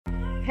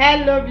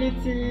Hello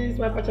beauties,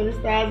 my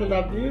fashionistas in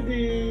the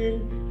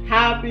building.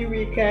 Happy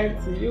weekend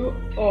to you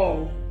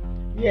all.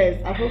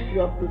 Yes, I hope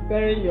you are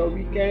preparing your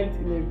weekend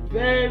in a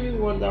very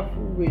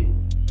wonderful way.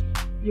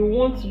 You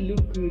want to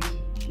look good.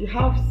 You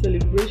have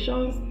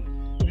celebrations,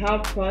 you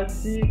have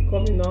party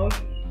coming up,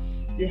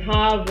 you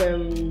have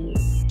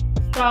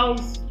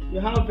styles, you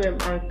have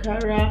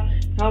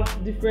ANKARA, you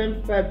have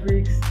different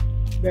fabrics,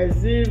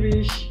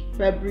 rich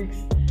fabrics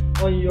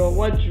on your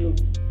wardrobe.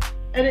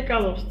 Any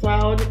kind of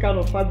style, any kind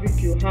of fabric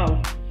you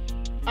have,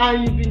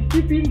 and you've been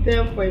keeping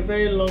them for a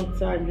very long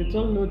time, you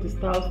don't know the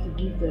styles to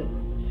give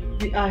them.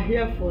 We are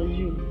here for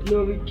you.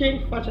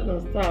 LOINCLOTH Fashion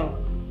and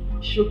Style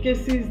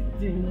showcases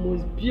the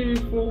most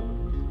beautiful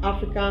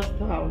African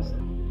styles.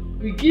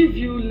 We give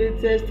you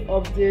latest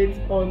updates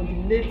on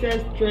the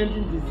latest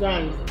trending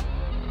designs.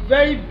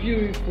 Very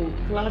beautiful,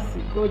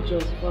 classic,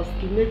 gorgeous,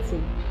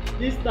 fascinating.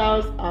 These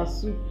styles are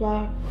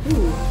super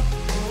cool.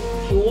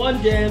 You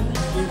want them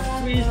in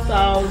free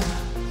styles,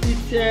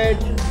 fitted,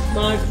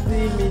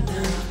 maxi,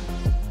 midi.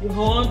 You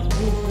want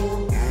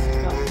boo-boo,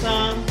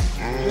 kaftan,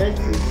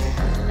 dresses,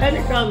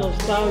 any kind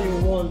of style you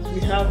want, we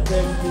have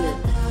them here.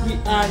 We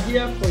are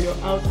here for your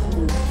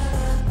outfit.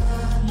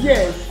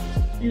 Yes,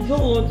 you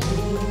don't want to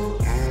be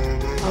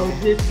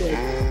outdated.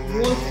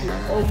 You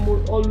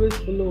want to always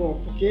follow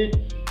up, okay?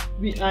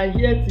 We are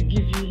here to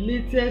give you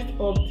latest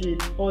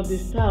updates on the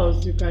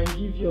styles you can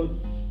give your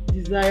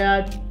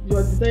desired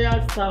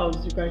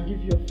styles, you can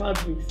give your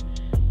fabrics.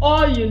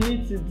 All you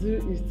need to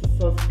do is to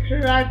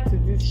subscribe to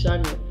this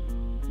channel.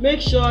 Make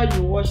sure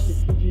you watch the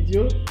full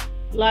video,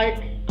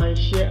 like and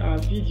share our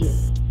video.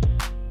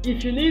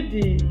 If you need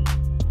the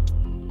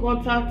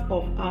contact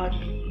of our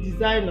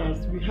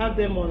designers, we have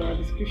them on our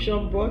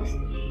description box,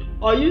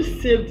 or you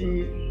save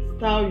the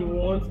style you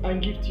want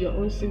and give to your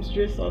own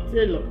seamstress or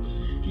tailor.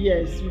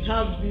 Yes, we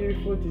have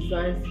beautiful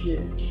designs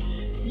here.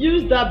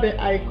 Use that bell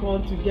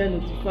icon to get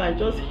notified.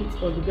 Just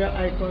hit on the bell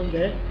icon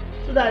there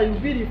so that you'll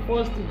be the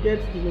first to get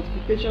the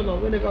notification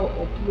of whenever we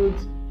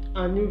upload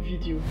a new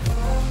video.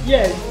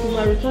 Yes, to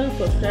my returning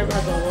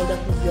subscribers and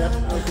wonderful viewers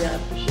out there, I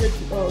appreciate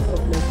you all.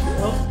 God bless you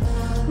all.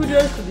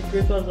 Kudos to the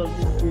creators of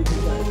this great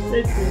design.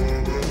 Stay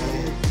tuned.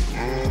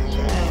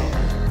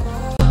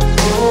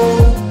 Ciao.